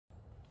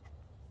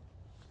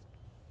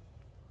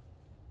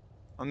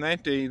On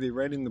that day they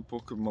read in the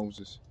book of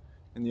Moses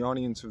in the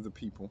audience of the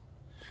people,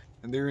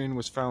 and therein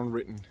was found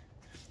written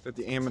that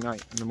the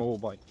Ammonite and the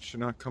Moabite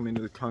should not come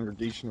into the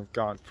congregation of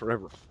God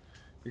forever,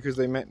 because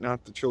they met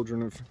not the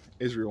children of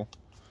Israel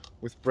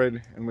with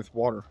bread and with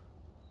water,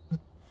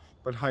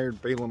 but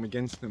hired Balaam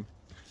against them,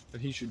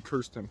 that he should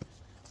curse them.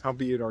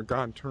 Howbeit our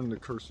God turned the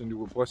curse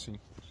into a blessing.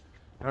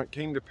 Now it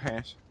came to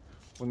pass,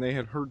 when they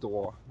had heard the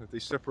law, that they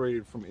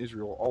separated from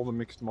Israel all the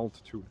mixed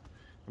multitude.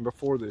 And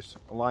before this,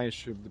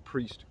 Eliashib the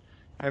priest,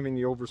 having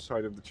the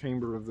oversight of the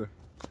chamber of the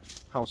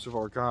house of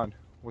our God,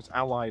 was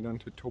allied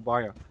unto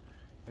Tobiah,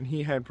 and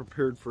he had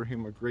prepared for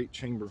him a great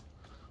chamber,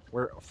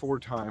 where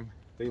aforetime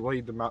they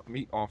laid the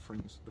meat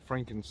offerings, the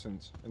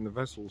frankincense, and the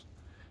vessels,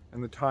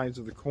 and the tithes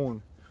of the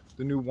corn,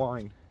 the new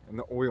wine, and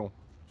the oil,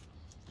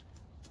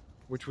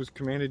 which was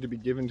commanded to be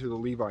given to the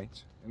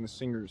Levites, and the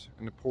singers,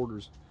 and the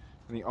porters,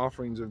 and the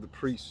offerings of the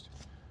priests.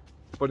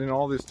 But in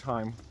all this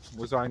time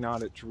was I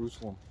not at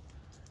Jerusalem.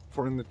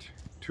 For in the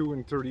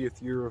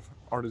 32nd year of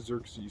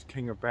Artaxerxes,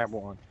 king of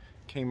Babylon,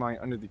 came I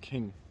unto the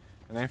king,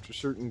 and after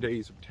certain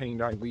days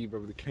obtained I leave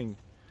of the king.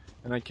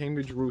 And I came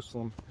to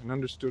Jerusalem, and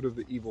understood of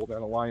the evil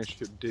that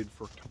Eliashib did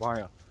for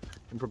Tobiah,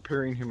 in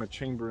preparing him a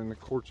chamber in the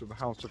courts of the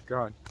house of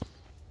God.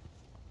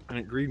 And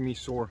it grieved me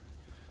sore.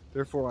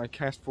 Therefore I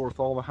cast forth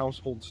all the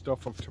household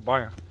stuff of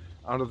Tobiah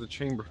out of the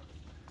chamber.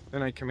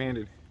 Then I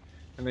commanded,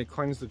 and they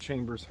cleansed the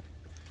chambers,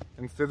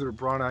 and thither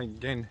brought I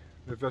again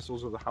the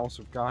vessels of the house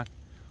of God,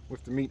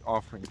 with the meat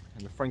offering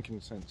and the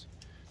frankincense.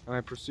 And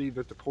I perceived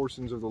that the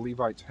portions of the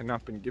Levites had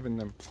not been given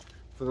them,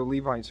 for the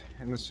Levites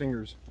and the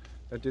singers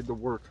that did the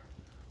work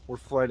were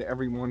fled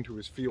every one to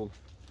his field.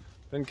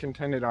 Then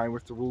contended I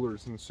with the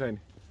rulers, and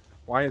said,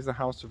 Why is the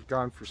house of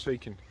God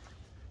forsaken?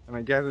 And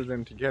I gathered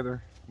them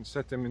together, and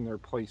set them in their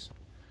place.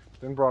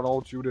 Then brought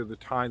all Judah the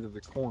tithe of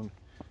the corn,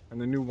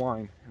 and the new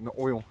wine, and the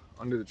oil,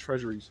 unto the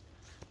treasuries.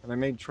 And I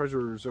made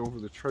treasurers over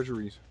the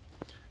treasuries,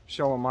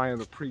 Shelemiah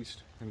the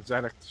priest, and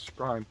Zadok the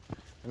scribe,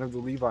 and of the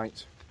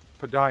Levites,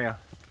 Pedaiah,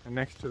 and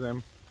next to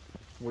them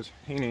was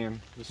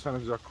Hanan, the son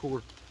of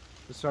Zakur,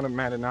 the son of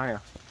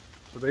Mattaniah.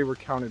 For they were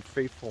counted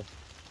faithful,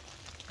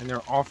 and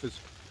their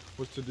office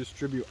was to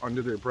distribute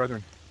unto their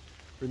brethren.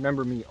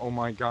 Remember me, O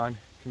my God,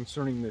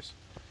 concerning this,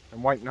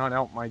 and wipe not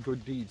out my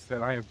good deeds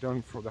that I have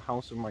done for the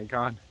house of my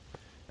God,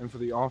 and for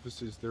the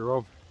offices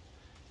thereof.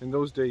 In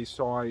those days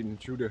saw I in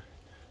Judah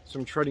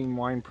some treading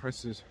wine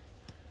presses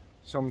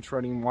on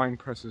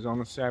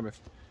the Sabbath,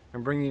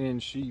 and bringing in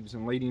sheaves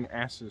and lading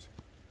asses,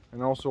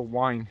 and also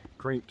wine,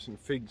 grapes, and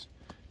figs,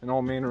 and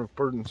all manner of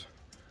burdens,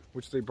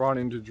 which they brought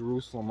into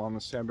Jerusalem on the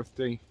Sabbath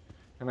day.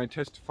 And I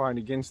testified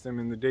against them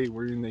in the day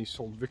wherein they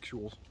sold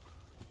victuals.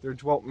 There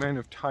dwelt men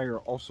of Tyre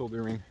also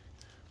therein,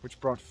 which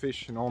brought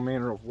fish and all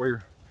manner of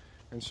ware,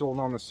 and sold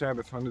on the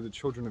Sabbath unto the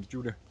children of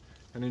Judah,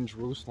 and in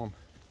Jerusalem.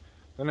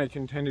 Then I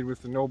contended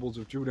with the nobles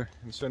of Judah,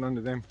 and said unto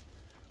them,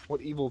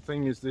 What evil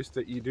thing is this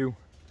that ye do,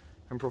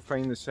 and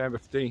profane the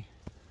Sabbath day?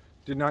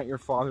 Did not your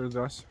father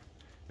thus,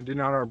 and did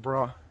not our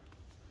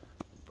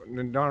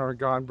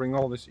God bring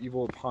all this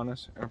evil upon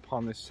us and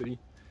upon this city?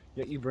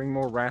 Yet ye bring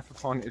more wrath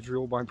upon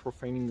Israel by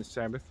profaning the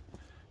Sabbath.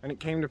 And it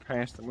came to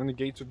pass that when the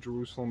gates of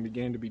Jerusalem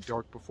began to be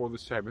dark before the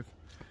Sabbath,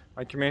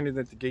 I commanded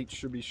that the gates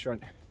should be shut,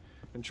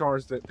 and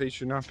charged that they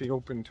should not be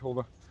opened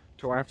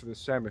till after the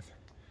Sabbath.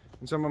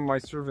 And some of my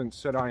servants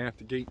set I at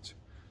the gates,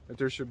 that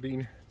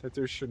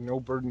there should no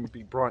burden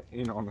be brought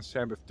in on the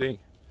Sabbath day.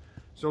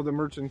 So the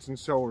merchants and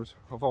sellers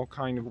of all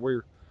kind of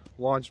ware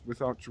lodged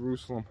without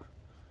Jerusalem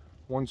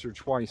once or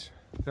twice.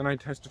 Then I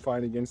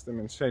testified against them,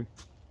 and said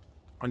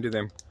unto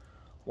them,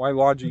 Why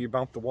lodge ye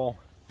about the wall?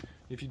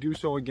 If ye do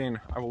so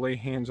again, I will lay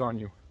hands on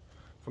you.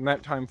 From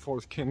that time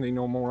forth came they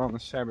no more on the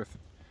Sabbath.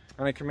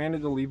 And I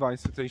commanded the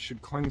Levites that they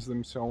should cleanse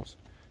themselves,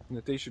 and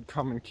that they should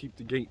come and keep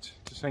the gates,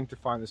 to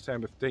sanctify the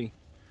Sabbath day.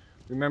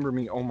 Remember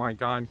me, O my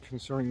God,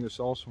 concerning this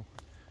also,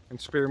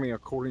 and spare me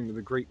according to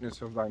the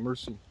greatness of thy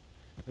mercy.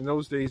 In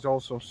those days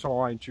also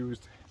saw I Jews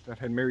that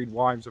had married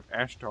wives of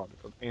Ashdod,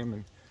 of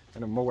Ammon,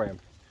 and of Moab.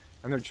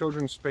 And their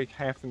children spake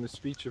half in the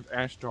speech of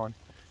Ashdod,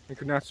 and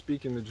could not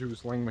speak in the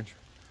Jews' language,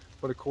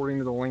 but according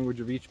to the language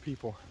of each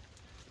people.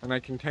 And I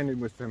contended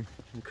with them,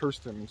 and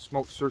cursed them, and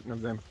smote certain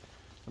of them,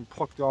 and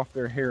plucked off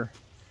their hair,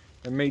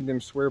 and made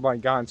them swear by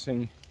God,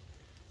 saying,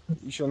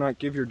 Ye shall not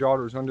give your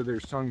daughters unto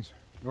their sons,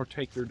 nor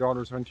take their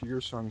daughters unto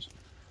your sons,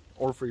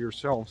 or for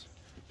yourselves.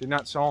 Did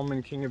not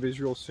Solomon king of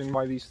Israel sin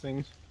by these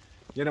things?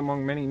 Yet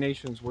among many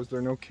nations was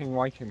there no king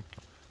like him,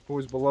 who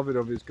was beloved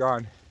of his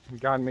God,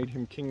 and God made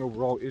him king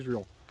over all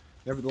Israel.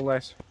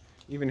 Nevertheless,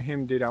 even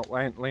him did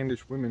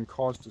outlandish women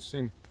cause to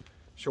sin.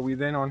 Shall we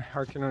then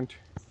hearken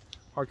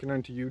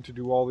unto you to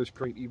do all this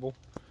great evil,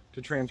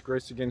 to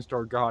transgress against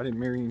our God in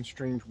marrying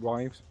strange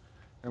wives?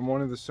 And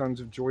one of the sons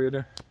of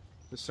Joiada,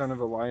 the son of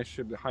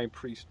Eliashib the high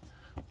priest,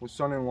 was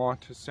son-in-law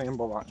to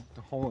Sanballat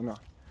the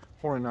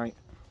Horonite.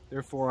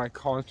 Therefore I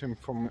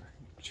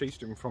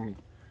chased him from me.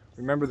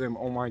 Remember them,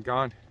 O my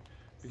God,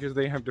 because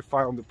they have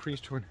defiled the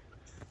priesthood,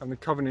 and the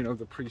covenant of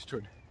the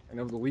priesthood, and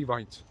of the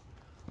Levites.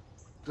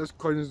 Thus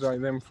cleansed I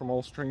them from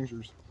all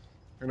strangers,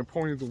 and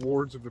appointed the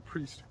wards of the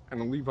priests and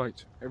the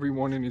Levites, every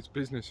one in his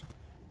business,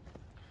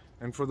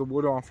 and for the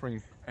wood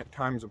offering at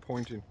times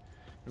appointed,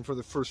 and for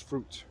the first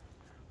fruits.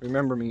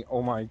 Remember me,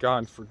 O my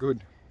God, for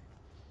good,